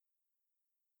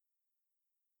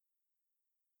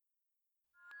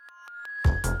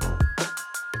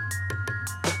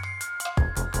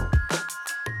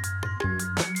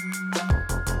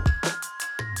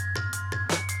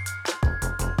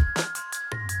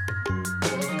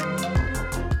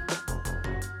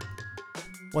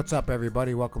What's up,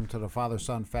 everybody? Welcome to the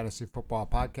Father-Son Fantasy Football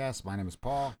Podcast. My name is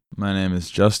Paul. My name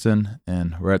is Justin,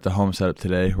 and we're at the home setup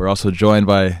today. We're also joined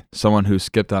by someone who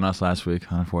skipped on us last week.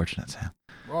 Unfortunate, Sam.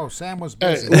 Oh, Sam was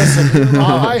busy. Hey, listen,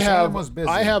 Sam was busy.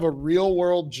 I have a real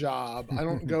world job. I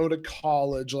don't go to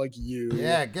college like you.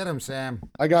 Yeah, get him, Sam.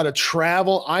 I got to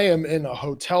travel. I am in a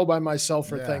hotel by myself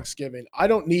for Yeah. Thanksgiving. I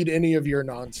don't need any of your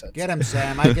nonsense. Get him,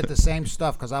 Sam. I get the same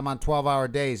stuff because I'm on 12-hour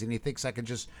days, and he thinks I can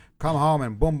just come home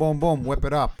and boom, boom, boom, whip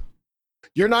it up.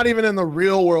 You're not even in the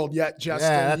real world yet,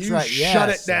 Justin. Yeah, that's you right. shut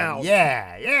Yes, it down.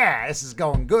 Yeah. This is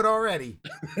going good already.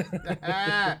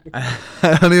 I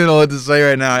don't even know what to say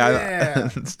right now. Yeah.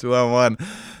 It's 2-on-1.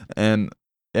 And,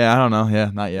 yeah, I don't know.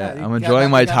 Yeah, not yet. Yeah, I'm enjoying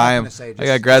my time. I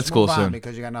got grad school soon.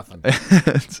 Because you got nothing.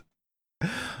 All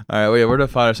right, well, yeah, we're the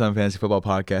Father-Son Fantasy Football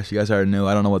Podcast. You guys are new.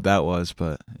 I don't know what that was,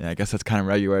 but, yeah, I guess that's kind of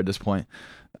regular at this point.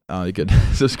 You could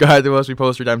subscribe to us. We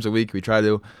post 3 times a week. We try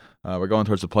to. We're going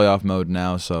towards the playoff mode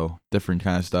now, so different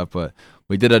kind of stuff. But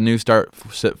we did a new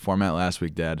start-sit format last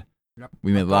week, Dad. Yep.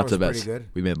 We made That lots was of bets. pretty good.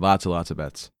 We made lots of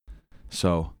bets.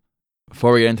 So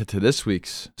before we get into this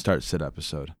week's start-sit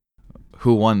episode,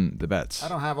 who won the bets? I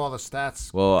don't have all the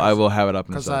stats. Well, I will have it up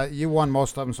in a Because second. you won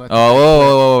most of them. So I think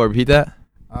Whoa, repeat that?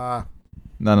 Uh,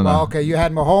 No. Well, okay, you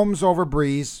had Mahomes over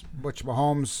Breeze, which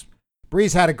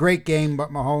Breeze had a great game, but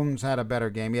Mahomes had a better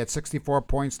game. He had 64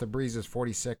 points to Breeze's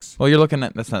 46. Well, you're looking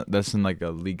at that's in like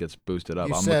a league that's boosted up.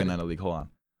 You I'm said- looking at a league. Hold on.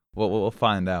 We'll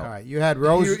find out. All right, you had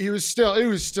Rose. He was still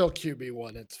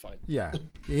QB1. It's fine. Yeah,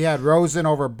 he had Rosen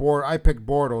over Bord. I picked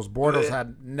Bortles. Bortles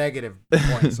had negative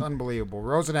points. Unbelievable.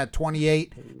 Rosen had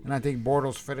 28, and I think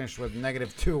Bortles finished with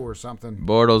 -2 or something.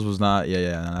 Bortles was not.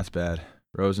 Yeah, no, that's bad.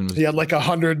 Rosen was. He had like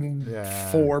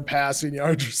 104 passing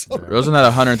yards or something. Rosen had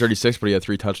 136, but he had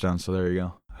 3 touchdowns. So there you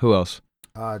go. Who else?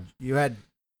 You had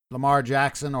Lamar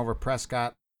Jackson over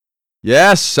Prescott.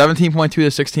 Yes, 17.2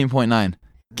 to 16.9.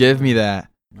 Give me that.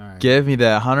 All right. Give me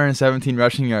that. 117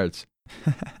 rushing yards.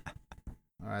 All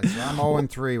right, so I'm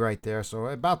 0-3 right there. So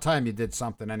about time you did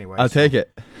something anyway. I'll take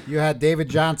it. You had David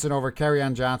Johnson over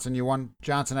Kerryon Johnson. You won.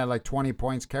 Johnson had like 20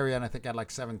 points. Kerryon, I think, had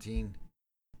like 17.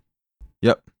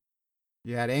 Yep.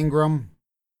 You had Ingram.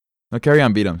 No,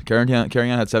 Kerryon beat him. Kerryon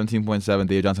had 17.7.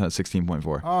 David Johnson had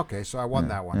 16.4. Oh, okay, so I won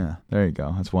that one. Yeah, there you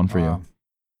go. That's one for you.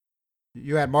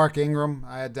 You had Mark Ingram.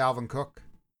 I had Dalvin Cook.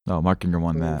 Oh, Mark Ingram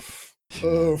won that.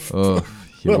 Oof. Oh,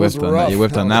 you That was whiffed on that. rough. You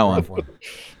whiffed on that was a one. rough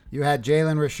You had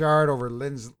Jalen Richard over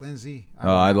Lindsey.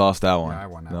 Oh, I lost that one. Yeah, I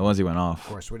won that The one. ones he went Of off.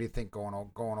 course. What do you think going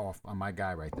off on my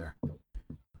guy right there?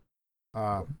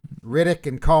 Riddick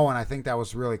and Cohen. I think that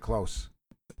was really close.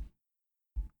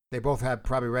 They both had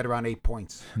probably right around 8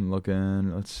 points. I'm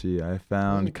looking. Let's see. I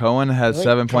found Cohen had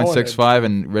I think Cohen 7.65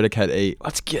 and Riddick had 8.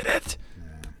 Let's get it.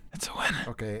 Yeah. It's a win.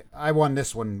 Okay, I won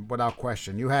this one without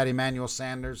question. You had Emmanuel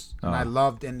Sanders, and I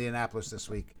loved Indianapolis this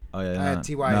week. Oh yeah. I had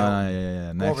T.Y. No, Hilton. yeah.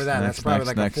 Go Next, over that. Next, That's probably next,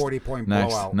 like next, a 40-point next,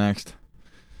 blowout. Next.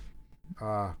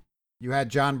 You had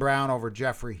John Brown over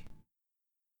Jeffrey.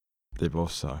 They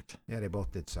both sucked. Yeah, they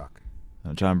both did suck.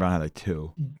 John Brown had like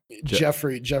 2.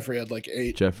 Jeffrey had like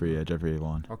 8. Jeffrey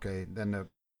won. Okay, then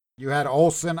you had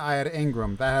Olsen. I had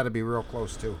Ingram. That had to be real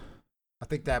close too. I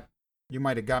think that you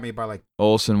might have got me by like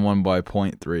Olsen won by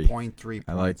 0.3. 0.3 points.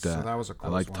 I like that. So that was a I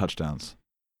close like one. touchdowns.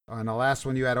 And the last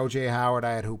one you had O.J. Howard.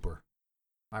 I had Hooper.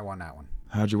 I won that one.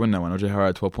 How'd you win that one? OJ Howard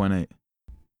had 12.8.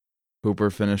 Hooper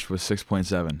finished with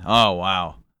 6.7. Oh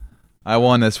wow, I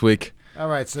won this week. All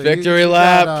right, so Victory you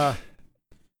lap. Got,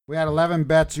 we had 11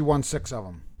 bets. You won 6 of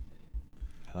them.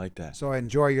 I like that. So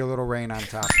enjoy your little rain on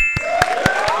top.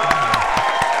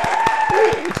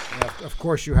 Yeah, of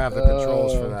course, you have the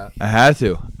controls for that. I had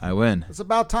to. I win. It's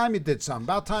about time you did something.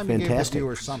 About time you gave the Fantastic.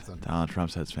 viewers something. Donald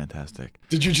Trump said it's fantastic.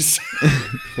 Did you just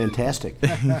Fantastic.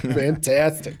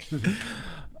 fantastic?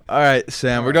 All right,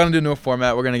 Sam, we're going to do a new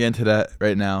format. We're going to get into that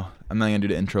right now. I'm not going to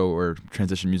do the intro or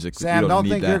transition music. Sam, You don't need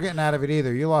think that. you're getting out of it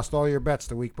either. You lost all your bets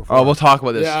the week before. Oh, we'll talk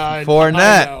about this. Yeah, I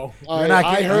Fournette. know. You're not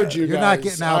I getting, heard you You're guys. not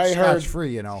getting out I heard. scotch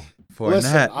free, you know.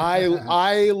 Listen, Fournette.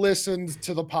 I listened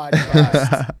to the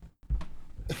podcast.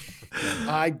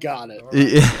 I got it.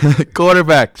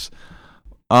 Quarterbacks.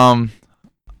 I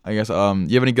guess. You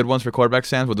have any good ones for quarterbacks,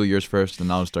 Sam? We'll do yours first,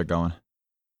 and I'll just start going.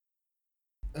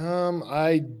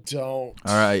 I don't.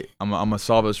 All right, I'm gonna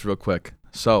solve this real quick.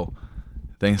 So,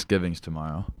 Thanksgiving's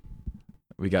tomorrow.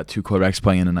 We got 2 quarterbacks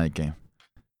playing in a night game.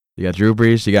 You got Drew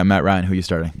Brees. You got Matt Ryan. Who you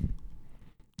starting?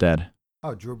 Dad.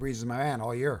 Oh, Drew Brees is my man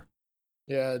all year.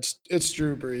 Yeah, it's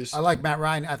Drew Brees. I like Matt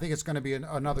Ryan. I think it's going to be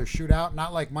another shootout.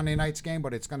 Not like Monday night's game,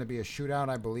 but it's going to be a shootout,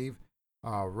 I believe.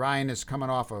 Ryan is coming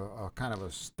off a kind of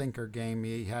a stinker game.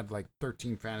 He had like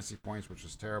 13 fantasy points, which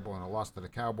was terrible, and a loss to the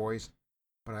Cowboys.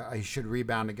 but I should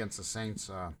rebound against the Saints.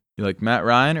 You like Matt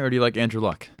Ryan or do you like Andrew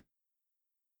Luck?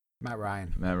 Matt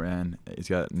Ryan. Matt Ryan. He's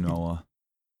got Noah.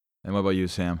 And what about you,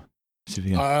 Sam? See if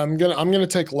you can... I'm gonna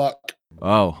take Luck.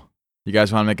 Oh, you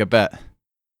guys want to make a bet?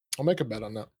 I'll make a bet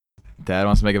on that. Dad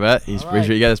wants to make a bet. He's pretty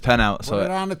sure he got his pen out. Put So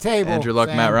it on the table. Andrew Luck,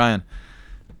 Sam. Matt Ryan.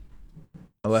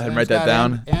 I'll let him Sam's write that got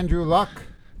down. Andrew Luck.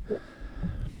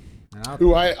 And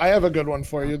Ooh, I have a good one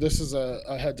for you. This is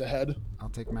a head-to-head. I'll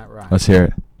take Matt Ryan. Let's hear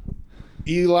it.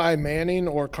 Eli Manning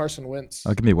or Carson Wentz?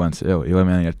 Oh, give me Wentz. Ew, Eli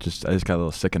Manning. I just got a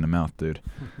little sick in the mouth, dude.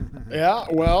 Yeah,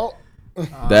 well,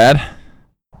 Dad,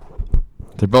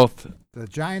 they're both. The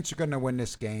Giants are going to win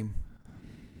this game.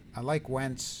 I like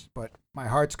Wentz, but my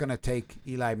heart's going to take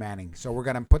Eli Manning. So we're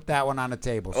going to put that one on the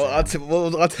table. Well, Sam.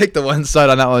 I'll take the one side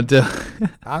on that one too.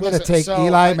 I'm going to Listen, take so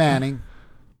Eli Manning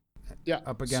yeah.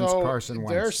 up against so Carson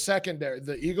Their Wentz. secondary,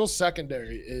 the Eagles'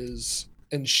 secondary, is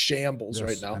in shambles Yes,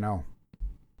 right now. I know.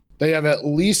 They have at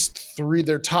least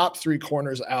their top 3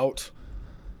 corners out.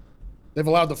 They've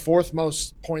allowed the 4th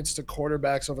most points to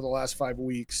quarterbacks over the last 5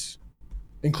 weeks,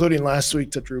 including last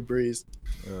week to Drew Brees.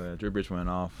 Drew Brees went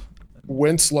off.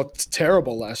 Wentz looked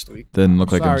terrible last week. Didn't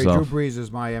look like Sorry, himself. Drew Brees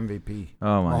is my MVP.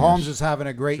 Oh my Mahomes gosh. is having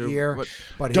a great year,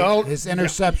 but Don't- his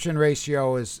interception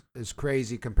ratio is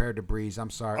crazy compared to Brees. I'm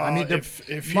sorry. I mean, if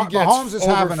he gets Mahomes is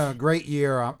over- having a great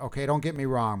year. Okay, don't get me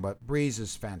wrong, but Brees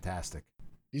is fantastic.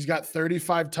 He's got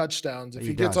 35 touchdowns. If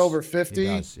he does. gets over He 50,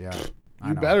 does, yeah. I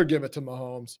you know. better give it to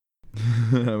Mahomes.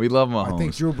 We love Mahomes. I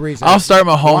think Drew Brees. I'll has start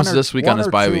Mahomes one or- this week on one his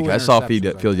or bye two week. I saw feed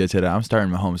interceptions, I Field think. today. I'm starting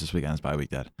Mahomes this week on his bye week,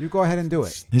 Dad. You go ahead and do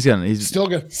it. He's still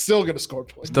Still gonna score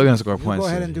points. gonna score You points. go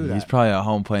ahead and do He's that. probably at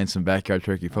home playing some backyard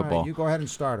turkey All right, football. you go ahead and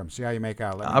start him. See how you make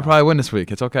out. Let me I'll know. probably win this week.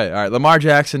 It's okay. All right, Lamar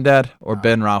Jackson, Dad, or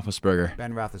Ben Roethlisberger.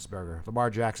 Ben Roethlisberger. Lamar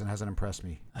Jackson hasn't impressed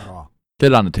me at all.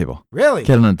 Get it on the table. Really?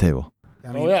 Get it on the table.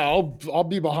 I mean, Oh yeah, I'll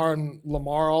be behind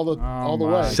Lamar all the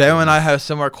my. way. Sam and I have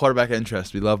similar quarterback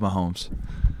interests. We love Mahomes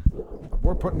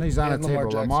we're putting these on And the Lamar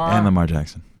table. Jackson. Lamar and Lamar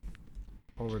Jackson.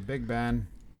 over Big Ben.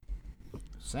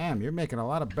 Sam, you're making a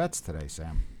lot of bets today,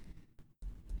 Sam.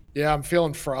 Yeah, I'm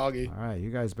feeling froggy. All right, you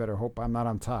guys better hope I'm not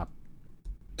on top.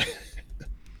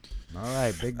 All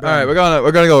right, Big Ben. All right,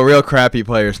 we're gonna go real crappy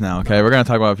players now. Okay, we're gonna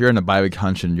talk about if you're in a bye week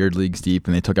hunch and your league's deep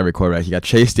and they took every quarterback. You got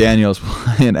Chase Daniels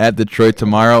playing at Detroit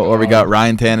tomorrow, or we got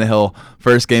Ryan Tannehill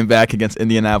first game back against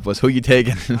Indianapolis. Who you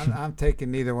taking? I'm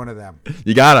taking neither one of them.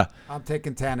 You gotta. I'm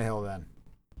taking Tannehill then.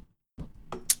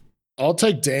 I'll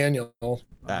take Daniel. You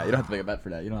don't have to make a bet for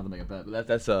that. You don't have to make a bet. But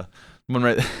that's a one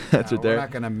right. That's No, right we're there.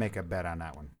 not going to make a bet on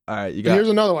that one. All right, you got. Here's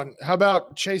another one. How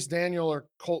about Chase Daniel or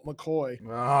Colt McCoy?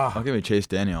 I'll Oh, give me Chase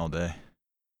Daniel all day.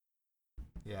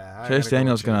 yeah. I Chase gotta go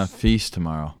Daniel's with gonna Chase. feast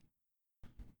tomorrow.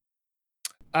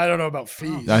 I don't know about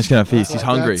fees. No, he's gonna feast. He's That's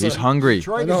hungry. a- He's hungry. I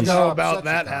Detroit don't is know gonna about upset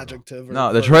that Chicago. adjective. No,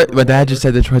 or- Detroit. or My dad just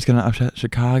whatever. said Detroit's gonna upset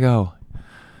Chicago.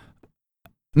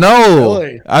 No.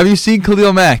 Really? Have you seen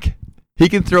Khalil Mack? He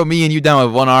can throw me and you down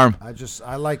with one arm.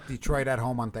 I like Detroit at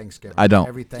home on Thanksgiving. I don't.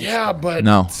 Every Yeah, Thanksgiving. but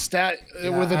No.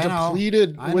 Yeah, with I know.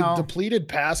 I know. depleted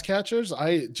pass catchers,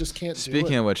 I just can't do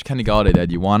Speaking it. of which, Kenny Galladay,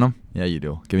 Dad, you want him? Yeah, you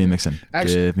do. Give me Mixon.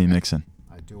 Actually- Give me Mixon.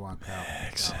 I do want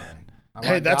Excellent. Galladay. I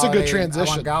Hey, want that's a good Galladay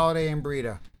transition. I want Galladay and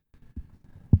Breida.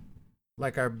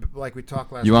 Like we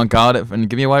talked last You want week. Galladay and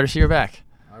give me a wide receiver back.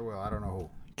 I will. I don't know who.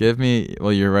 Give me.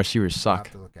 Well, your receivers I'll suck.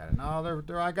 have to look at it.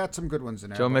 No, I got some good ones in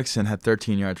there. Joe but- Mixon had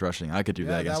 13 yards rushing. I could do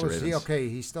that against the Ravens. okay.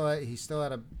 He still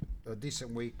had a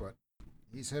decent week, but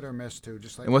he's hit or miss too.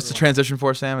 Just like And what's the everyone. transition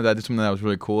for, Sam? Did I do something that was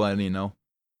really cool? I didn't even know.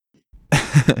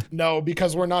 No,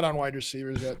 because we're not on wide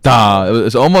receivers yet. It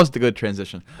was almost a good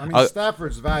transition. I mean, I'll-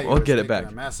 Stafford's value. we'll is get it taking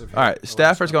back. a massive hit All right, the last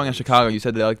Stafford's going couple against weeks. Chicago. You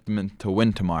said they like them to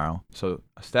win tomorrow. So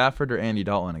Stafford or Andy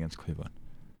Dalton against Cleveland?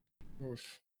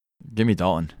 Oof. Give me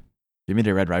Dalton. Give me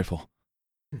the red rifle.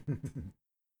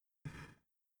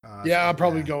 Yeah, I'll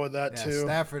probably go with that Yeah, too.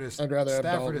 Stafford is. I'd rather have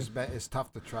Stafford Dalton. is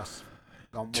tough to trust.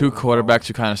 Two moving forward. quarterbacks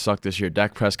who kind of suck this year: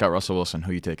 Dak Prescott, Russell Wilson.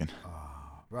 Who you taking?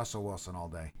 Russell Wilson all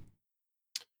day.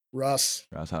 Russ.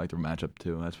 That's how I like the matchup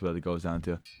too. That's what it goes down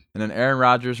to. And then Aaron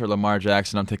Rodgers or Lamar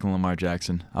Jackson. I'm taking Lamar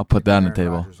Jackson. I'll put that on the Aaron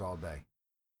table. Rodgers all day.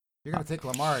 You're gonna take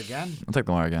Lamar again I'll take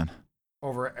Lamar again.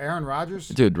 over Aaron Rodgers?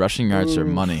 Dude, rushing yards are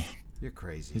Oof. money. You're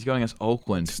crazy. He's going against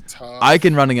Oakland. It's tough. I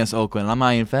can run against Oakland. I'm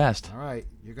not even fast. All right.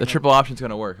 You're The gonna, triple option's going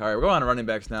to work. All right, we're going on to running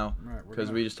backs now All right, we're because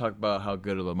gonna- we just talked about how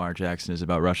good Lamar Jackson is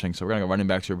about rushing. So we're going to go running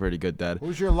backs who are pretty good, Dad.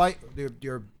 Who's your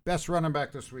your best running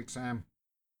back this week, Sam?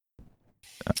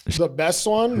 The best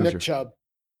one, Who's Nick your- Chubb.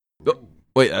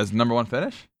 Wait, as number one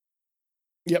finish?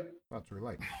 Yep. That's what we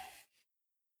like.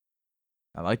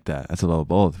 I like that. That's a little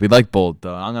bold. We like bold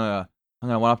though. I'm gonna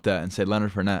one up that and say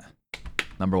Leonard Fournette,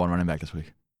 number one running back this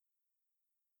week.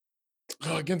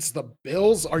 Against the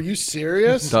Bills? Are you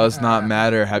serious? Does not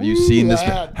matter. Have you seen this?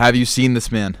 lad. Have you seen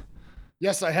this man?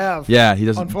 Yes, I have. Yeah, he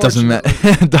doesn't. Doesn't matter.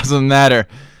 Unfortunately. Doesn't matter.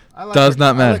 Does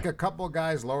not I matter. like a couple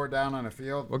guys lower down on the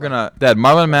field. We're gonna Dad,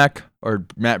 Marlon Mack or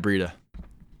Matt Breida.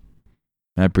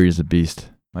 Matt Breida's a beast.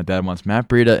 My dad wants Matt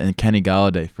Breida and Kenny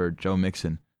Galladay for Joe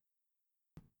Mixon.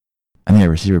 I need a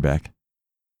receiver back.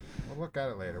 We'll look at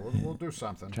it later. We'll do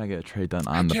something. I'm trying to get a trade done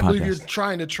I on the can't believe you're podcast.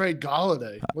 trying to trade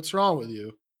Galladay. What's wrong with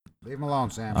you? Leave him alone,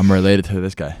 Sam. I'm related to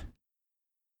this guy.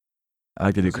 I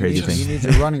like to do He crazy needs- things. He needs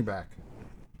a running back.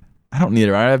 I don't need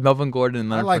it. Right? I have Melvin Gordon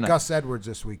and I Leonard like Fournette. Gus Edwards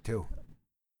this week too.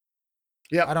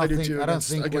 Yeah, I don't do think too. I don't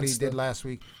think what he against did the- last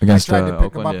week. Against I tried to pick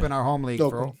Oakland, him up yeah. in our home league for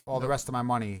Oakland. all the rest of my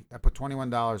money. I put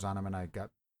 $21 on him and I got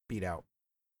beat out.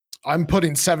 I'm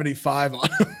putting 75 on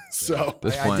him. So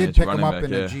This I point, did it's pick him running up back,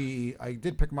 in yeah. the GE. I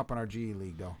did pick him up in our GE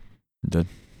league though. Did.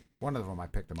 One of them I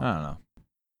picked him I up. don't know.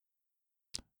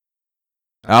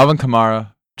 Alvin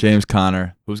Kamara, James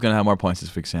Conner. Who's gonna have more points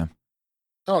this week, Sam?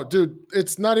 oh, dude,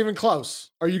 it's not even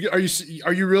close. Are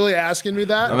you really asking me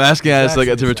that? I'm asking as like it's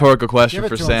a Actually, rhetorical question Give it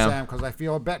for to Sam. him, Sam, because I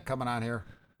feel a bet coming on here.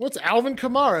 What's Alvin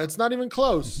Kamara? It's not even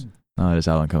close. No, it is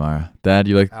Alvin Kamara. Dad,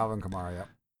 you like Alvin Kamara, yep.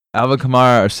 Alvin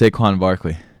Kamara or Saquon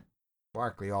Barkley?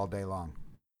 Barkley all day long.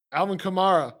 Alvin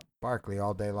Kamara. Barkley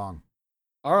all day long.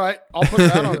 All right, I'll put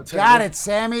that on the table. Got it,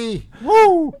 Sammy.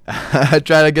 Woo! I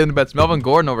try to get into bets. Melvin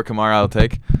Gordon over Kamara, I'll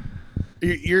take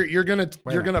You're gonna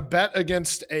Wait a you're gonna bet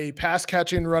against a pass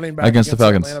catching running back against the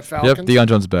Falcons. Atlanta Falcons. Yep, Deion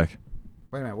Jones is back.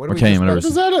 Wait a minute. What Or do we Kane,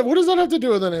 just whatever. What does that have to do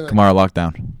with anything? Kamara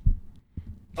lockdown.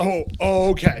 Oh,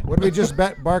 okay. What did we just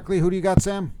bet, Barkley? Who do you got,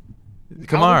 Sam?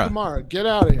 Kamara. Alvin Kamara, get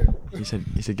out of here. He said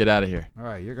get out of here. All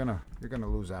right, you're gonna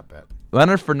lose that bet.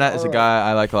 Leonard Fournette is a All right. guy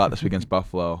I like a lot this week against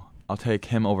Buffalo. I'll take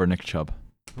him over Nick Chubb.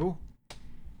 Who?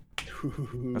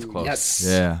 That's close. Yes.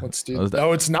 Yeah. Let's do. That was the-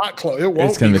 No, it's not close. It won't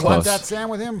It's gonna be be You want close. that, Sam,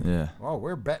 with him? Yeah. Oh,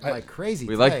 we're betting like crazy.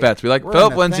 We like today. bets. We like We're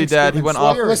Philip in the Lindsay, Dad. He Thanksgiving went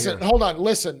off. spirit Listen, here. hold on.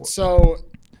 Listen. So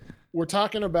we're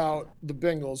talking about the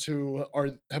Bengals, who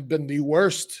have been the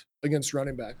worst against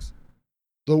running backs.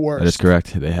 The worst. That is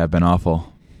correct. They have been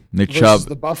awful. Nick Versus Chubb.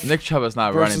 the Buff. Nick Chubb is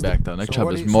not versus running the- back though. Nick So Chubb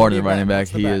what is do you- more so than a what do you running bet? back.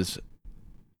 What's the He bet? is.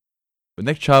 With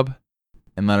Nick Chubb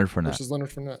and Leonard Fournette, versus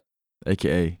Leonard Fournette.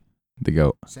 aka the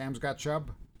GOAT. Sam's got Chubb.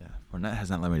 Yeah, Fournette has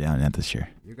not let me down yet this year.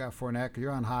 You got Fournette.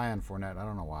 You're on high on Fournette. I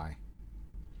don't know why.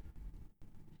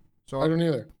 So I don't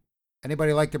either.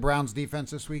 anybody like the Browns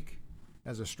defense this week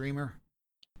as a streamer?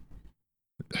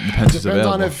 Depends who's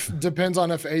Depends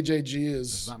on if AJG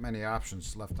There's is not many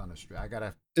options left on the street. I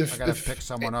gotta if pick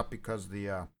someone up because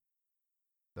the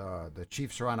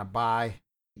Chiefs are on a bye.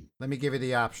 Let me give you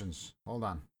the options. Hold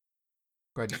on.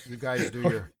 Go ahead. You guys do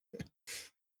your.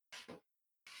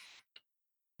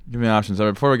 Give me options.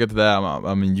 Before we get to that,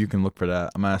 I mean, you can look for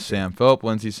that. I'm gonna ask Sam, Philip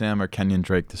Lindsay, Sam, or Kenyon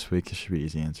Drake this week. It should be an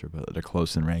easy answer, but they're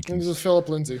close in This rankings. is Philip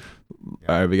Lindsay.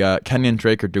 All right, we got Kenyon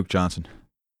Drake or Duke Johnson.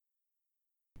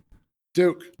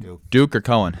 Duke. Duke or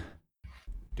Cohen.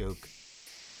 Duke.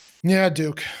 Yeah,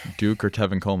 Duke. Duke or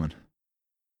Tevin Coleman.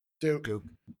 Duke. Duke.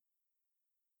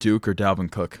 Duke or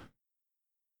Dalvin Cook.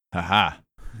 Haha.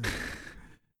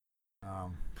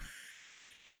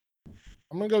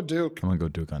 I'm gonna go Duke. I'm gonna go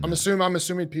Duke on I'm that.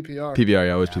 assuming PPR. PBR,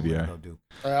 yeah, always Yeah, I'm gonna PBR. go Duke.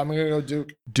 All right, I'm gonna go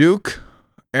Duke. Duke,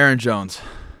 Aaron Jones.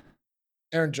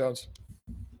 Aaron Jones.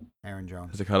 Aaron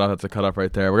Jones. That's a cutoff. That's a cutoff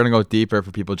right there. We're gonna go deeper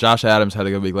for people. Josh Adams had a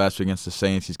good week last week against the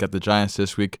Saints. He's got the Giants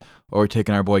this week. Or we're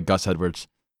taking our boy Gus Edwards.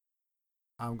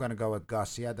 I'm gonna go with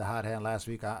Gus. He had the hot hand last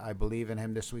week. I believe in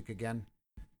him this week again.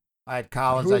 I had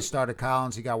Collins. Who I is- started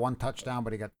Collins. He got one touchdown,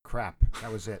 but he got crap.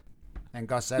 That was it. And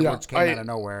Gus Yeah, Edwards came out of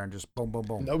nowhere and just boom, boom,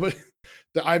 boom. Nobody.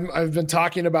 I've been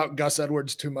talking about Gus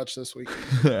Edwards too much this week.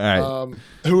 All right.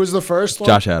 Who was the first one?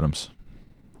 Josh Adams.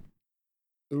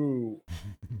 Ooh.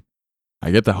 I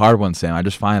get the hard one, Sam. I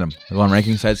just find them. I go on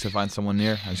ranking sites to find someone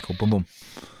near. I just go boom, boom.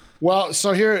 Well,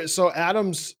 so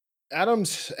Adams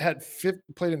had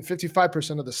played in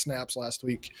 55% of the snaps last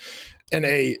week, in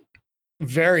a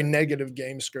very negative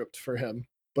game script for him.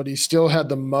 But he still had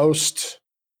the most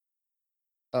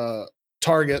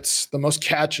targets, the most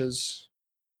catches,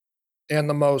 and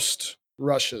the most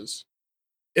rushes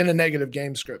in a negative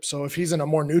game script. So if he's in a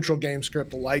more neutral game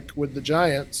script, like with the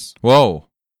Giants, Whoa.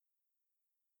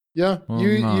 yeah, Well,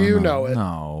 you no, know it.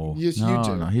 No. Yes, you no,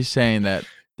 do. No. He's saying that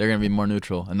they're going to be more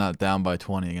neutral and not down by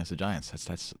 20 against the Giants.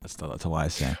 That's a lie,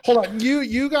 Sam. Hold on,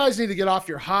 you guys need to get off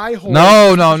your high horse.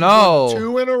 No. You won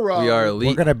 2 in a row. We are We're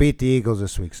elite. gonna beat the Eagles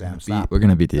this week, Sam. Stop. We're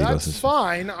going to beat the Eagles. That's this week.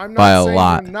 fine. I'm not By a saying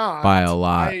lot. you're not. By a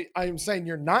lot. I'm saying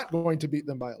you're not going to beat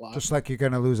them by a lot. Just like you're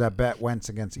gonna lose that bet Wentz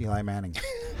against Eli Manning.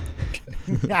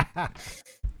 It's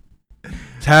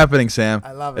happening, Sam.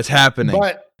 I love it. It's happening.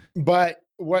 but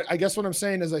what I'm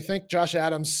saying is I think Josh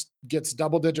Adams gets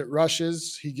double-digit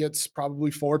rushes. He gets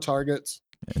probably 4 targets.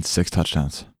 And 6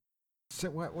 touchdowns. So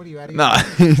what are you adding? No,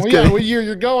 Well, yeah, well,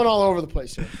 you're going all over the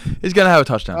place here. he's gonna have a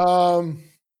touchdown.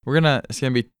 It's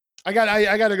gonna be. I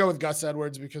got to go with Gus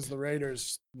Edwards because the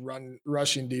Raiders'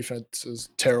 rushing defense is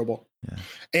terrible. Yeah.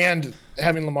 And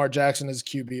having Lamar Jackson as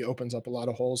QB opens up a lot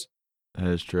of holes. That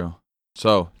is true.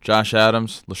 So Josh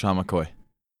Adams, LaShawn McCoy.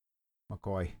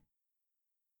 McCoy.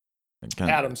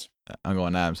 Adams. I'm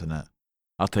going Adams in that.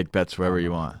 I'll take bets wherever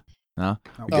you want. No?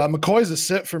 McCoy's a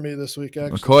sit for me this week,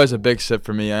 actually. McCoy's a big sit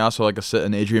for me. I also like a sit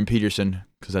in Adrian Peterson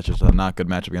because that's just a not good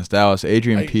matchup against Dallas.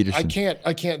 Adrian Peterson.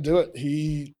 I can't do it.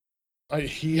 He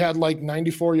had like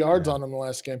 94 yards on him the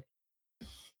last game.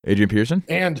 Adrian Peterson?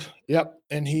 And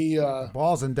he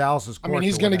Ball's in Dallas's court. I mean,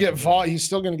 he's going to get he's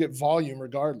still going to get volume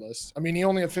regardless. I mean, he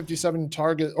only had 57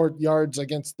 yards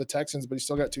against the Texans, but he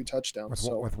still got 2 touchdowns.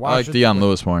 With I like Deion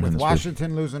Lewis more. With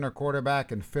Washington losing their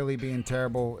quarterback and Philly being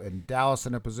terrible and Dallas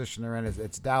in the position they're in,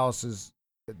 it's Dallas's.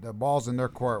 The ball's in their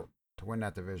court to win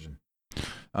that division.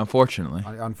 Unfortunately,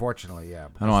 yeah.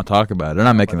 I don't want to talk about it. They're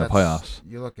not making the playoffs.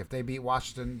 You look, if they beat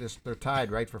Washington, they're tied,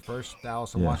 right, for first,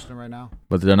 Dallas and Washington right now.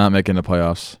 But they're not making the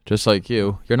playoffs. Just like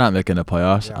you're not making the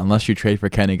playoffs unless you trade for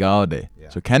Kenny Galladay. Yeah.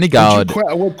 So Kenny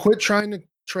Galladay. Quit trying to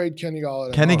trade Kenny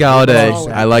Galladay. Kenny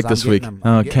Galladay, I like this week.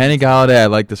 Kenny Galladay, I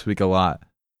like this week a lot.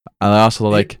 I also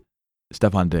like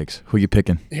Stephon Diggs. Who you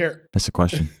picking? Here. That's the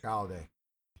question. Galladay,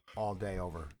 all day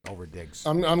over Diggs.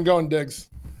 I'm going Diggs.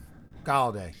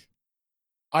 Galladay.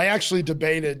 I actually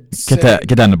debated. Get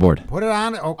down the board. Put it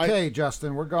on. Okay,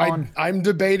 Justin, we're going. I'm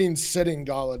debating sitting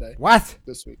Galladay. What?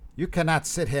 This week? You cannot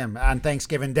sit him on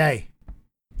Thanksgiving Day.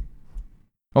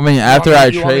 I mean, after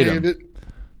I trade him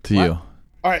to you.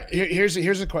 All right, here's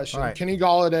a question: right. Kenny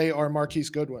Galladay or Marquise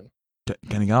Goodwin?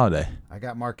 Kenny Galladay. I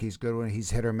got Marquise Goodwin.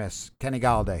 He's hit or miss. Kenny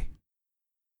Galladay.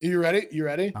 You ready? You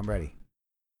ready? I'm ready.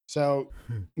 So,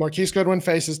 Marquise Goodwin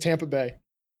faces Tampa Bay.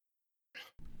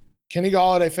 Kenny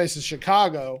Galladay faces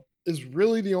Chicago, is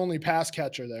really the only pass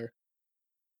catcher there.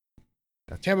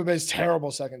 Tampa Bay's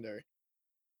terrible secondary.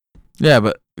 Yeah,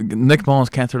 but Nick Mullins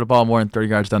can't throw the ball more than 30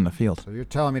 yards down the field. So you're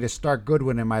telling me to start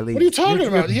Goodwin in my league? What are you talking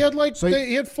about? He had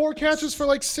he had 4 catches for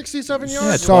like 67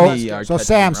 yards. So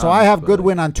Sam, I have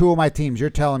Goodwin on 2 of my teams. You're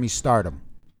telling me start him?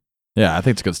 Yeah, I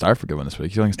think it's a good start for Goodwin this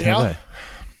week. He's only Tampa Bay.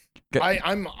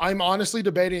 I'm honestly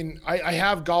debating. I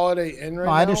have Galladay in right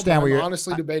now. I understand I'm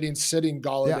honestly debating sitting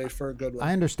Galladay for a good one.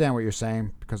 I understand what you're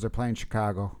saying because they're playing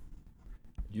Chicago.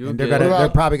 They're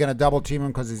probably going to double team him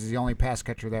because he's the only pass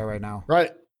catcher there right now.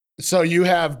 Right. So you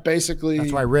have basically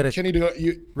that's why Riddick.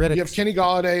 You have Kenny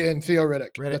Galladay and Theo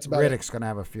Riddick. Riddick's going to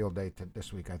have a field day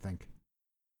this week, I think.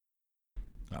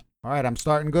 All right, I'm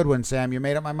starting Goodwin, Sam. You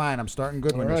made up my mind. I'm starting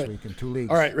Goodwin this week in 2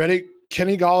 leagues. All right, ready?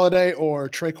 Kenny Galladay or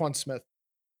Traquan Smith?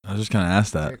 I was just going to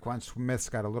ask that. Traquan Smith's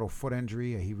got a little foot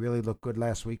injury. He really looked good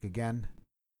last week again.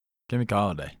 Give me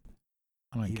Galladay.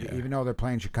 I don't care. Even though they're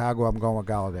playing Chicago, I'm going with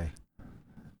Galladay.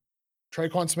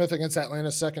 Traquan Smith against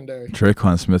Atlanta's secondary.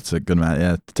 Traquan Smith's a good man.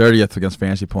 Yeah, 30th against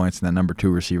fantasy points, and that number 2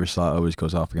 receiver slot always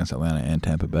goes off against Atlanta and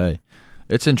Tampa Bay.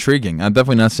 It's intriguing. I'm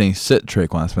definitely not saying sit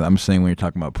Traquan Smith. I'm saying when you're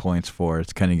talking about points for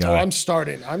it's Kenny Galladay. I'm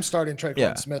starting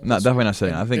Traquan Smith. Definitely not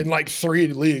sitting. I think in like 3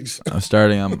 leagues. I'm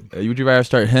starting. Would you rather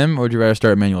start him or would you rather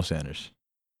start Emmanuel Sanders?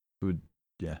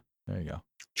 Yeah, there you go.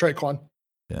 Traquan.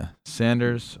 Yeah,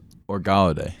 Sanders or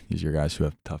Galladay. These are your guys who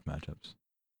have tough matchups.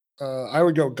 I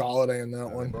would go Galladay in that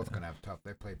one. They're both gonna have tough.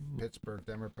 They play Pittsburgh.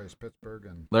 Denver plays Pittsburgh,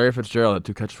 and Larry Fitzgerald had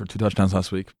 2 catches for 2 touchdowns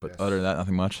last week, but other than that,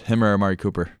 nothing much. Him or Amari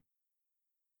Cooper.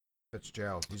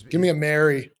 Fitzgerald. Give me a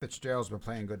Mary. Fitzgerald's been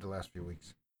playing good the last few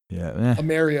weeks. Yeah. A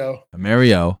Mario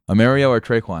or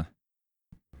Traquan.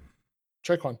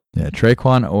 Traquan. Yeah,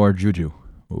 Traquan or Juju.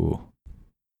 Ooh.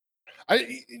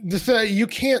 You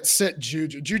can't sit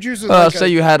Juju. Juju's say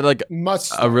you had like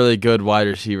a really good wide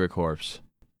receiver corpse.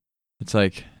 It's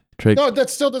like no, that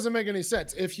still doesn't make any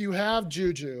sense. If you have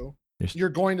Juju, you're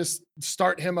going to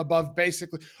start him above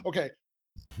basically. Okay,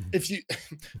 if you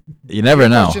never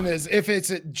know. The question is if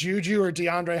it's at Juju or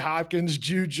DeAndre Hopkins,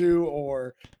 Juju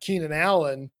or Keenan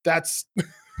Allen. That's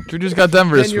Juju's got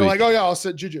Denver this week. Then you're like, oh yeah, I'll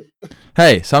sit Juju.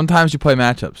 Hey, sometimes you play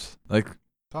matchups like.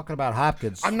 Talking about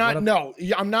Hopkins. I'm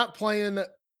not playing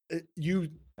you.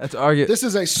 That's argue. This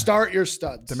is a start your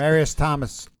studs. Demarius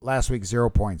Thomas last week 0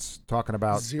 points. Talking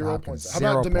about 0 Hopkins. points. How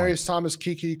about Demarius Thomas,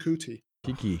 Kiki Kuti?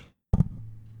 Kiki.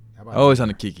 Always on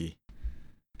the Kiki.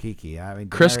 Kiki. I mean,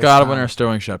 Chris Godwin or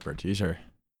Sterling Shepard. These are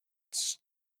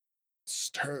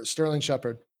Sterling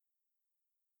Shepard.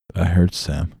 I heard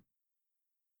Sam.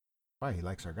 Why he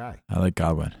likes our guy. I like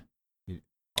Godwin.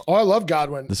 Oh, I love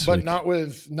Godwin, this but week. not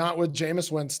with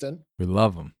Jameis Winston. We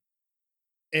love him.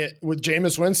 with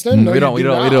Jameis Winston. No, we you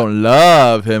don't do not.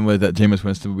 love him with that Jameis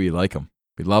Winston. We like him.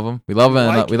 We love him. We love him.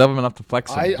 like We love him enough to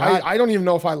flex him. I don't even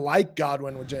know if I like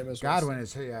Godwin with Jameis Winston. Godwin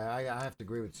is here. I have to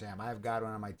agree with Sam. I have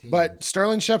Godwin on my team. But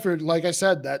Sterling Shepard, like I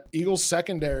said, that Eagles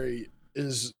secondary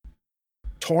is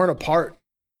torn apart.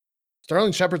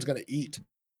 Sterling Shepard's going to eat.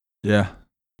 Yeah,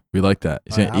 we like that.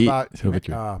 He's gonna eat. He'll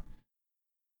victory.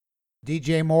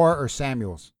 DJ Moore or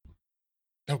Samuels?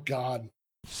 Oh, God.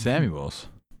 Samuels.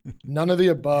 None of the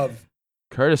above.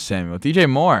 Curtis Samuel. DJ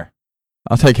Moore.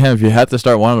 I'll take him if you have to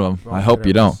start one of them. Well, I hope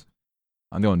you don't.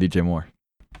 I'm going DJ Moore.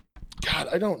 God,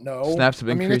 I don't know. Snaps have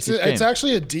increased each game. It's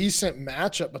actually a decent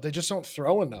matchup, but they just don't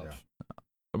throw enough. Yeah.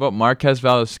 What about Marquez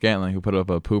Valdes-Scantling, who put up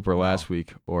a pooper last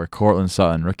week, or Cortland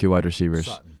Sutton, rookie wide receivers?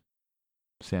 Sutton.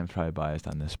 Sam's probably biased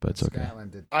on this, but it's okay.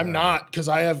 I'm not, because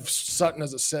I have Sutton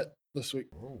as a sit this week.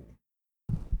 Ooh.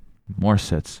 More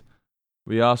sits.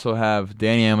 We also have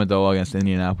Danny Amendola against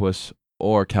Indianapolis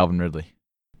or Calvin Ridley.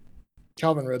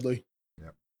 Calvin Ridley.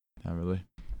 Not really.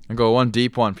 And go one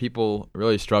deep one. People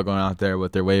really struggling out there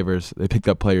with their waivers. They picked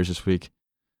up players this week.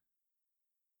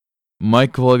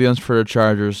 Mike Williams for the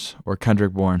Chargers or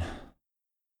Kendrick Bourne.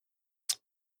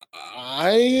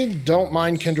 I don't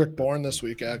mind Kendrick Bourne this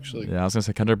week, actually. Yeah, I was going to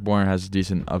say Kendrick Bourne has a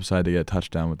decent upside to get a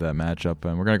touchdown with that matchup.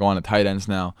 And we're going to go on to tight ends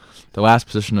now. The last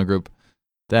positional group.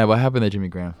 Dad, what happened there, Jimmy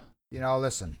Graham?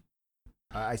 Listen.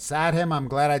 I sat him. I'm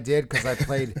glad I did because I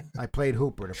played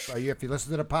Hooper. If you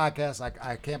listen to the podcast,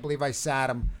 I can't believe I sat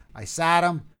him. I sat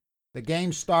him. The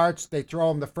game starts. They throw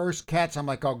him the first catch. I'm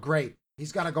like, oh, great.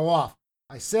 He's going to go off.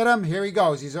 I sit him. Here he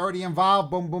goes. He's already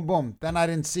involved. Boom, boom, boom. Then I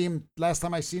didn't see him. Last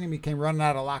time I seen him, he came running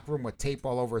out of the locker room with tape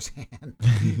all over his hand.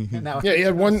 Yeah, he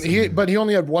had one. But he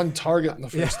only had one target in the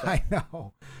first. Yeah, I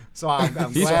know. So I'm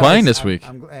He's glad playing this week.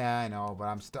 Yeah, I know,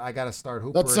 but I got to start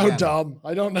Hooper. That's so again. dumb.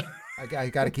 I don't know. I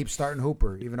got to keep starting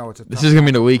Hooper, even though it's a. This is going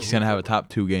to be the week he's going to have a top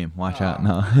 2 game. Watch out.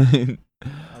 No.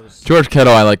 was, George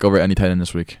Kittle I like over any tight end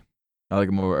this week. I like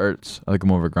him over Ertz. I like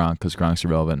him over Gronk because Gronk's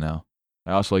irrelevant now.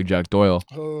 I also like Jack Doyle.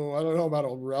 Oh, I don't know about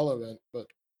irrelevant, but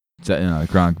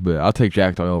Gronk, but I'll take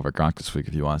Jack Doyle over Gronk this week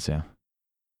if you want, Sam.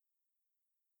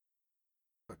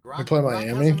 you play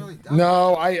Miami. Really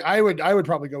no, I would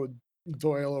probably go with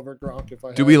Doyle over Gronk if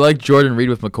I. Do we like Jordan Reed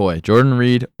with McCoy? Jordan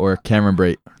Reed or Cameron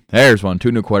Brate? There's one.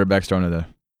 2 new quarterbacks thrown in there.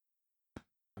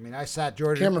 I mean, I sat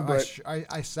Jordan.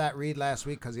 I sat Reed last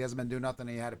week because he hasn't been doing nothing.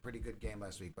 He had a pretty good game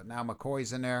last week, but now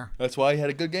McCoy's in there. That's why he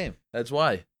had a good game. That's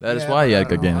why. That is why he had a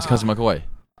good game. It's because of McCoy.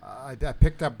 I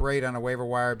picked up Brate on a waiver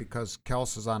wire because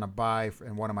Kels is on a bye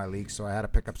in one of my leagues, so I had to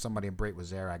pick up somebody, and Brate was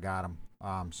there. I got him.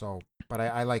 But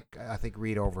I think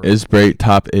Reed over. Is Brate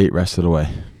top 8 rest of the way?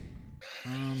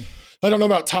 I don't know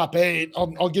about top 8.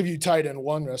 I'll give you tight end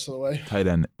 1 rest of the way. Tight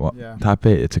end. Well, yeah. Top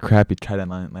 8. It's a crappy tight end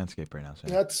landscape right now.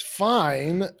 Sam. That's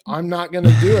fine. I'm not going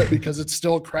to do it because it's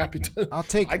still crappy. I'll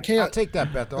take that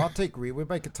bet though. I'll take Reed. We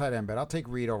make a tight end bet. I'll take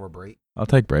Reed over Brate. I'll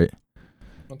take Brate.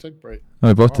 I'll take Brate. Oh,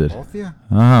 we both did. Both of you?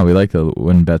 Ah, we like to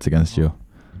win bets against you.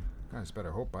 Guys,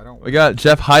 better hope I don't. We got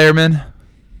Jeff Hireman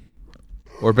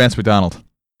or Vance McDonald.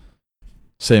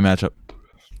 Same matchup.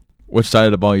 Which side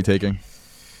of the ball are you taking?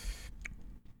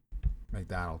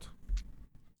 McDonald.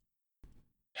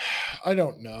 I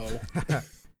don't know.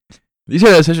 These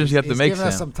are the decisions you have to make, Sam.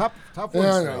 Us some tough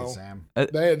ones today, Sam.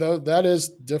 That is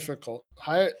difficult.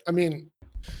 I mean,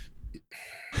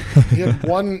 he had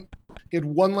one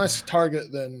less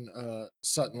target than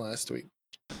Sutton last week.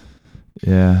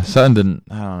 Yeah, Sutton didn't.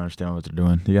 I don't understand what they're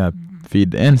doing. You got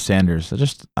feed and Sanders. I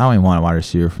don't even want a wide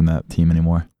receiver from that team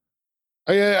anymore.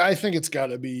 I think it's got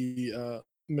to be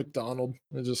McDonald.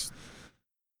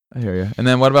 I hear you. And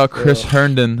then what about Chris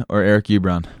Herndon or Eric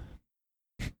Ebron?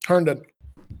 Herndon.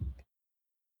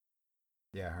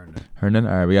 Yeah, Herndon. Herndon.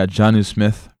 All right, we got Jonnu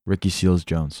Smith, Ricky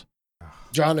Seals-Jones.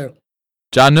 Jonnu.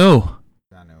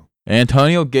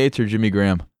 Antonio Gates or Jimmy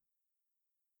Graham?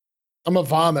 I'm a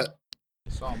vomit.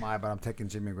 So am I, but I'm taking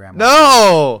Jimmy Graham.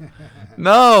 No.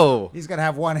 No. He's going to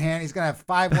have one hand. He's going to have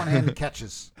 5 one-handed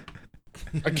catches.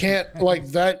 I can't like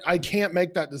that. I can't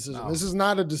make that decision. No. This is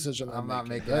not a decision. I'm not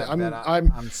making that.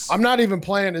 that. I'm not even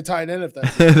playing a tight end if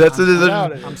that's that's a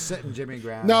decision. I'm sitting Jimmy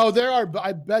Graham. No,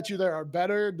 I bet you there are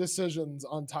better decisions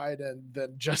on tight end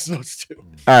than just those 2.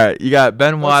 All right, you got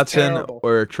Ben Watson terrible.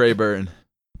 or Trey Burton.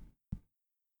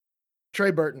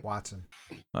 Trey Burton. Watson.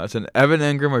 Evan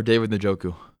Ingram or David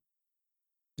Njoku.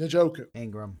 Njoku.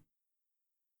 Ingram.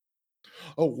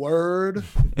 A word.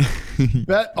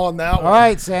 Bet on that one. All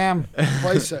right, Sam.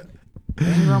 Place it.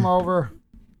 Ingram over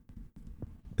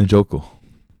Njoku.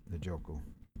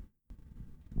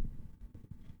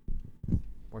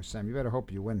 Boy, Sam, you better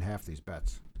hope you win half these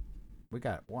bets. We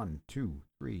got 1, 2,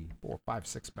 3, 4, 5,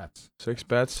 6 bets. 6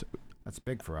 bets. That's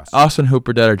big for us. Austin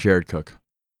Hooper dead or Jared Cook?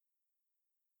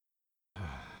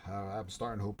 I'm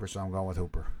starting Hooper, so I'm going with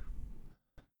Hooper.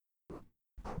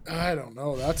 I don't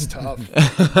know. That's tough.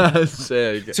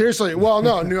 Sick. Seriously. Well,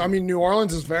 no. New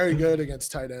Orleans is very good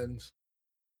against tight ends.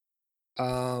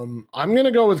 I'm going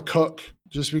to go with Cook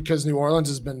just because New Orleans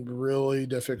has been really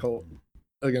difficult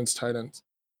against tight ends.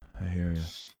 I hear you.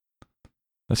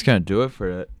 That's gonna do it for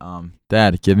it.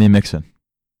 Dad, give me Mixon.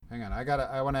 Hang on,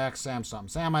 I want to ask Sam something.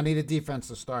 Sam, I need a defense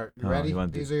to start. You Oh, ready? you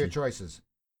want These are your choices.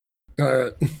 All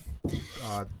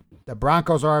right. The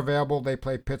Broncos are available. They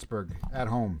play Pittsburgh at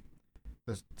home.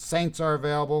 The Saints are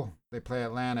available. They play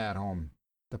Atlanta at home.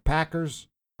 The Packers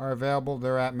are available.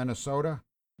 They're at Minnesota.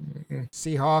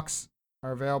 Seahawks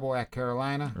are available at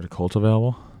Carolina. Are the Colts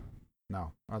available?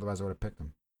 No, otherwise I would have picked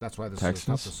them. That's why this is a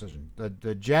Texans? tough decision.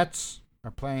 The Jets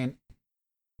are playing.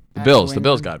 The at Bills. New The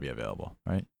Bills England. got to be available,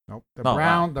 right? Nope. Oh,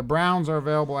 wow. The Browns are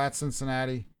available at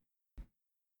Cincinnati.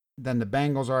 Then the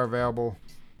Bengals are available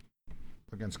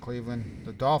against Cleveland.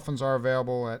 The Dolphins are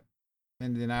available at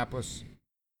Indianapolis.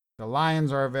 The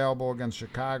Lions are available against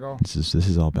Chicago. This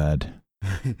is all bad.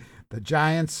 The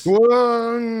Giants.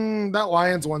 That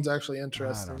Lions one's actually I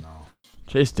interesting. don't know.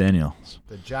 Chase Daniels.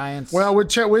 The Giants. Well, with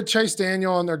Chase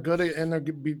Daniel, and they're good, and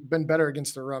they've been better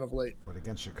against the run of late. but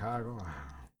against Chicago.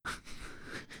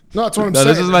 No, that's what I'm No,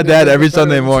 saying. this is my dad every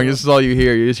Sunday morning. This is all you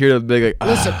hear. You just hear the big like.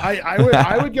 Listen,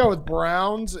 I would go with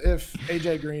Browns if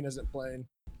AJ Green isn't playing.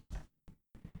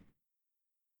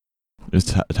 Is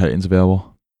Titans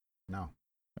available? No.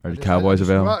 Are the just- Cowboys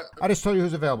available? Well, I just told you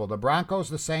who's available. The Broncos,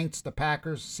 the Saints, the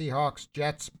Packers, Seahawks,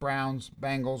 Jets, Browns,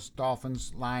 Bengals,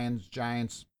 Dolphins, Lions,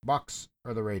 Giants, Bucks,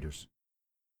 or the Raiders.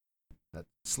 That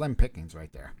slim pickings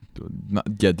right there.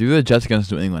 Yeah, do the Jets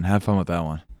against New England. Have fun with that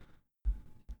one.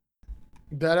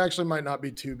 that actually might not be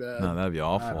too bad. No, that'd be I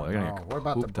awful. don't They're gonna know. get What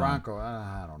about the pooped on. Broncos?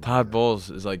 I don't know. Todd Bowles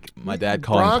is like my dad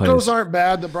calling Broncos plays. aren't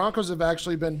bad. The Broncos have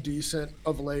actually been decent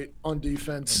of late on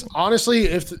defense. Honestly,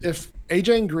 if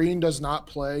AJ Green does not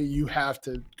play, you have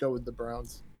to go with the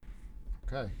Browns.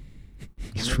 Okay.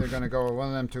 They're going to go with one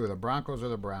of them two, the Broncos or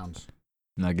the Browns.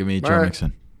 Now give me All Joe right.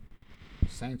 Mixon.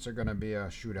 Saints are going to be a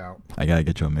shootout. I gotta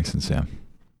get Joe Mixon, Sam.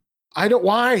 I don't.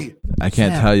 Why? I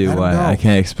can't Sam, tell you let him why. go. I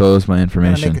can't expose my We're going to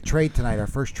information. make a trade tonight, our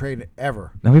first trade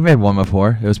ever. No, we made one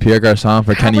before. It was Pierre Garçon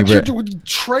for How Kenny about you Britt. do-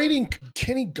 trading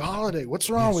Kenny Galladay? What's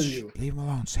wrong with Yes, you? Leave him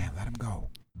alone, Sam. Let him go.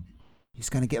 He's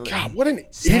going to get God, what an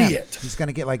Sam, idiot! He's going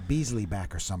to get like Beasley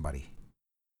back or somebody.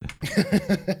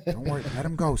 Don't worry. Let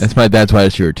him go, That's Sam. my dad's wide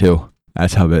receiver too.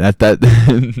 That's how bad.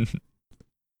 That.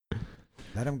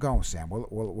 Let him go, Sam.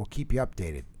 We'll keep you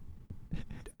updated.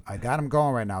 I got him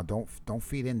going right now. Don't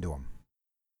feed into him.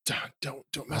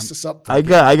 Don't mess this up. I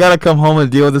gotta come home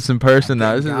and deal with this in person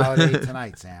now. I'm This getting Galladay is.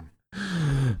 tonight, Sam.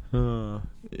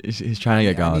 He's trying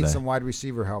to get I need Galladay. some wide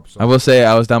receiver help. So I will say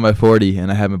I was down by 40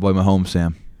 and I had my boy Mahomes,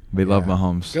 Sam. We love Yeah.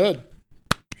 Mahomes. Good.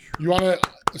 You want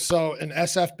to? So in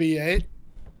SFB8,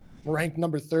 ranked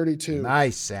number 32.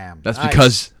 nice, Sam. That's Nice.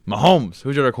 because Mahomes.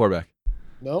 Who's your other quarterback?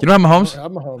 No, You don't have Mahomes? I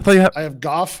have Mahomes. I thought you had. I have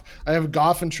Goff. I have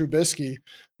Goff and Trubisky,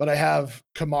 but I have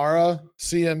Kamara,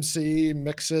 CMC,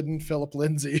 Mixon, Philip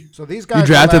Lindsay. So these guys You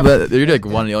drafted. are left You're like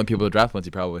one of the only people to draft Lindsey,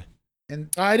 probably. in,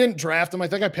 I didn't draft him. I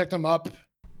think I picked him up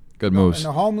Good in moves.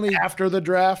 the home league. after the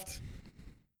draft.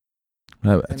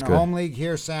 Yeah, In that's the good. home league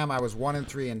here, Sam, I was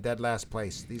 1-3 in dead last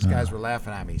place. These guys were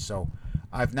laughing at me. So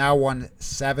I've now won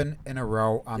 7 in a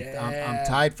row. I'm Yeah.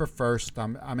 tied for first.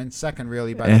 I'm in second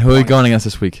really. By And the who are you points. going against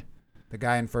this week? The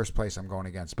guy in first place I'm going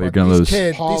against. But you're gonna these lose.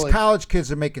 Kids, Holly. these college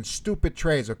kids are making stupid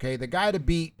trades, okay? The guy to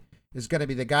beat is going to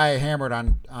be the guy I hammered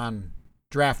on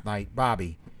draft night,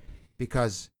 Bobby,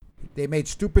 because they made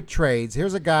stupid trades.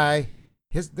 Here's a guy,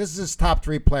 this is his top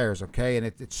 3 players, okay? And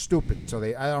it's stupid. So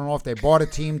I don't know if they bought a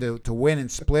team to win and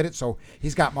split it. So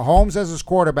he's got Mahomes as his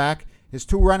quarterback. His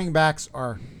 2 running backs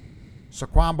are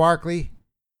Saquon Barkley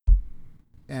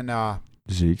and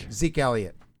Zeke.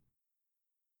 Elliott.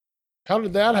 How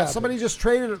did that happen? Somebody just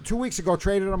traded 2 weeks ago.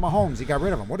 Traded on Mahomes. He got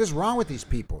rid of him. What is wrong with these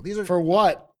people? These are For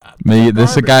what? Maybe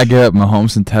this is a guy garbage. get up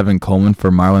Mahomes and Tevin Coleman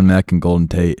for Marlon Mack and Golden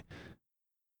Tate.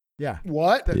 yeah.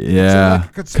 What? It's Yeah, like a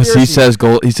because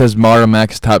conspiracy. he says Marlon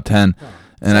Mack's top 10,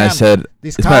 and I Sam, said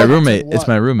these it's my college- roommate. what? It's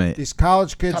my roommate. These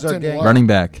college kids Top are 10 getting what? Running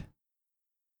back,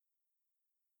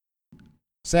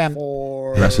 Sam.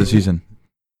 For rest of the season.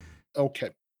 Okay.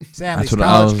 Sam, That's these what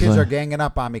I college was kids like. are ganging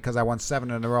up on me because I won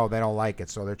 7 in a row. They don't like it,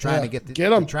 so they're trying to get the, Get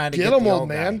they're him. trying to Get get him, the old old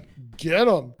man. guy. Get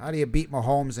him. How do you beat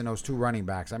Mahomes and those 2 running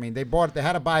backs? I mean, they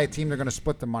had to buy a team. They're going to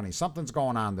split the money. Something's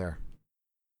going on there.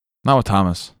 Not with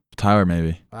Thomas. Tyler,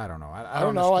 maybe. I don't know. I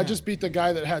don't know. I understand. just beat the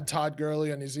guy that had Todd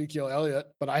Gurley and Ezekiel Elliott,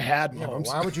 but I had Yeah, but Mahomes.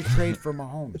 why would you trade for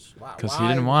Mahomes? Because he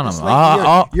didn't want him. It's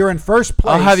like you're in first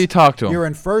place. I'll have you talk to him. You're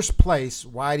in first place.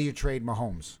 Why do you trade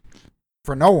Mahomes?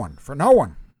 For no one. For no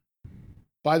one.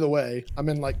 By the way, I'm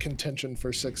in like contention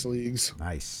for 6 leagues.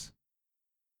 Nice.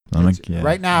 Yeah,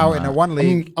 Right now in the one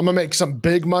league, I'm gonna make some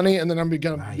big money, and then I'm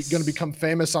gonna Nice. become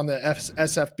famous on the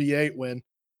SFB8 win.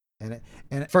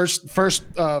 and First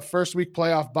week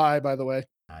playoff bye, by the way,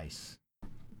 nice.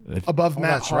 above Oh,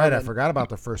 Matt that's Harmon. right. I forgot about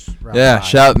the first round. Yeah, bye.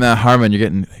 shout out Matt Harmon. You're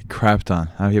getting crapped on.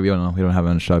 We don't know. We don't have it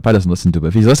on the show. He probably doesn't listen to it. But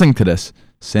if he's listening to this,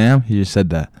 Sam, he just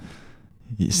said that.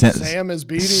 Sam is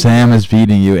beating. Sam is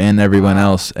beating you and everyone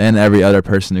else and every other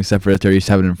person except for the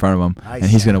 37 in front of him. Nice,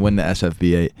 And he's Sam. going to win the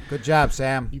SFB8. Good job,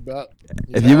 Sam. You bet.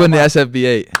 If you win the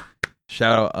SFB8,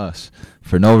 shout out us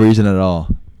for no reason at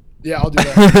all. Yeah, I'll do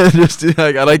that. Just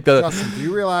like I like the. Justin, do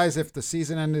you realize if the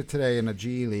season ended today in the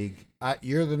G League,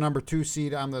 you're the number 2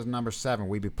 seed, I'm the number 7,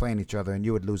 we'd be playing each other, and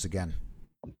you would lose again?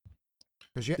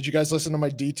 Did you guys listen to my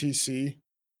DTC?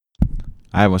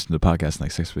 I haven't listened to the podcast in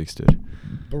like 6 weeks, dude.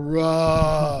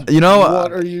 Bruh. You know,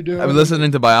 what are you doing? I've been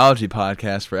listening to biology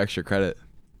podcasts for extra credit.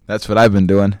 That's what I've been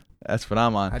doing. That's what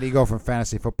I'm on. How do you go from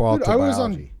fantasy football Dude, to I was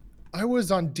on- biology? I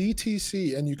was on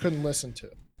DTC and you couldn't listen to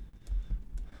it.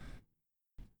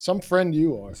 Some friend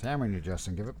you are. It's hammering you,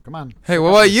 Justin. Give it. Come on. Hey, what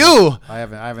about you? I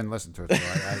haven't listened to it.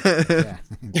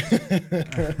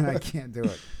 So I can't do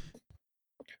it.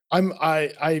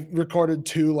 I recorded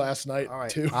 2 last night All right.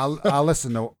 too. I'll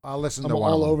listen to I'm one of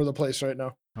all them. over the place right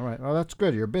now. All right. Well, that's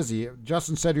good. You're busy.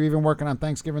 Justin said you're even working on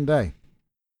Thanksgiving Day.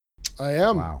 I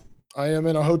am. Wow. I am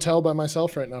in a hotel by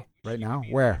myself right now. Right now?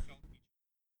 Where?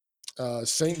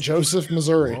 St. Joseph,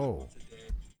 Missouri. Whoa.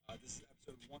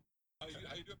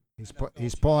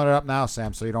 He's pulling it up now,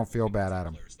 Sam, so you don't feel bad at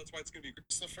him.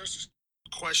 So the first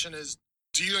question is,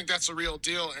 do you think that's a real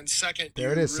deal? And second, do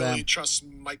There it you is, really Sam. trust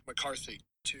Mike McCarthy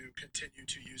to continue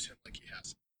to use him like he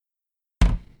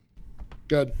has?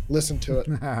 Good. Listen to it.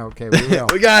 Okay, we will.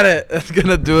 We got it. That's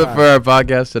gonna do it for our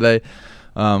podcast today.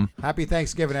 Happy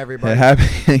Thanksgiving, everybody. Happy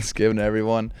Thanksgiving,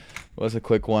 everyone. It was a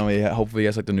quick one. Hopefully you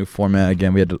guys like the new format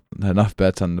again. We had enough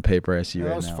bets on the paper. I see Yeah, right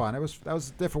that was now. fun. That was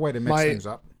a different way to mix things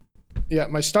up. Yeah,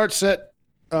 my start set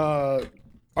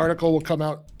article will come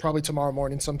out probably tomorrow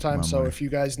morning sometime. Tomorrow So morning. if you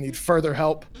guys need further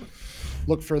help,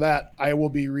 look for that. I will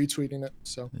be retweeting it.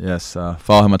 So Yes,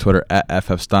 follow him on Twitter at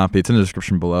FFStompy. It's in the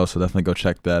description below, so definitely go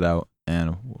check that out.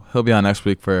 And he'll be on next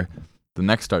week for the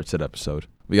next Start Sit episode.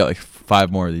 We got like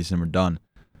 5 more of these and we're done.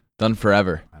 Done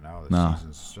forever. I know. No.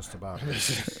 Season's just about over.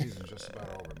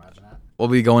 Imagine that. We'll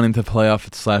be going into playoff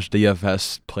 /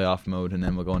 DFS playoff mode, and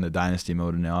then we'll go into dynasty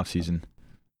mode in the offseason.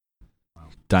 Wow.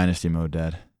 Dynasty mode,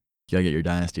 Dad. You gotta get your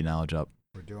dynasty knowledge up.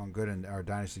 We're doing good in our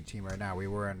dynasty team right now. We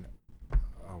were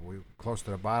we close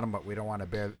to the bottom, but we don't want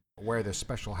to wear the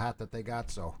special hat that they got.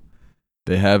 So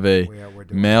They have a we're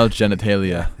doing male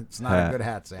genitalia. It's not hat a good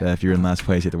hat, Sam. That if you're in last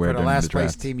place, you have to wear For it the during last the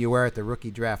place draft. team, you wear it the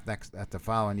rookie draft at the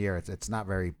following year. It's not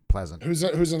very pleasant. who's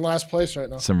in last place right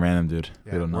now? Some random dude.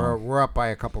 Yeah, We don't we're know. we're up by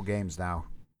a couple games now.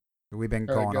 We've been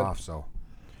All right, going good. off, so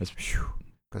That's-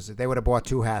 because they would have bought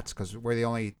 2 hats because we're the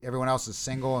only. Everyone else is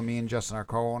single, and me and Justin are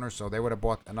co-owners, so they would have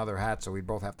bought another hat, so we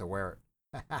both have to wear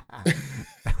it.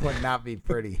 That would not be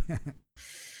pretty.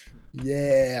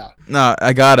 Yeah. No,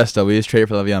 I got us though. We just traded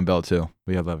for Le'Veon Bell too.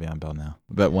 We have Le'Veon Bell now.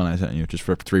 That one I sent you just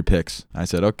for 3 picks. I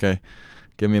said, okay,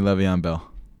 give me Le'Veon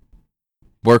Bell.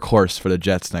 Workhorse for the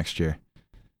Jets next year.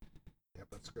 Yep,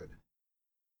 that's good.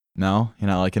 No, you're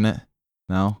not liking it.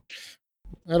 No.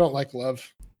 I don't like love.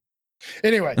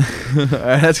 Anyway. All right,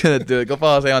 that's gonna do it. Go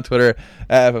follow us on Twitter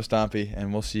at FFStompy,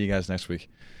 and we'll see you guys next week.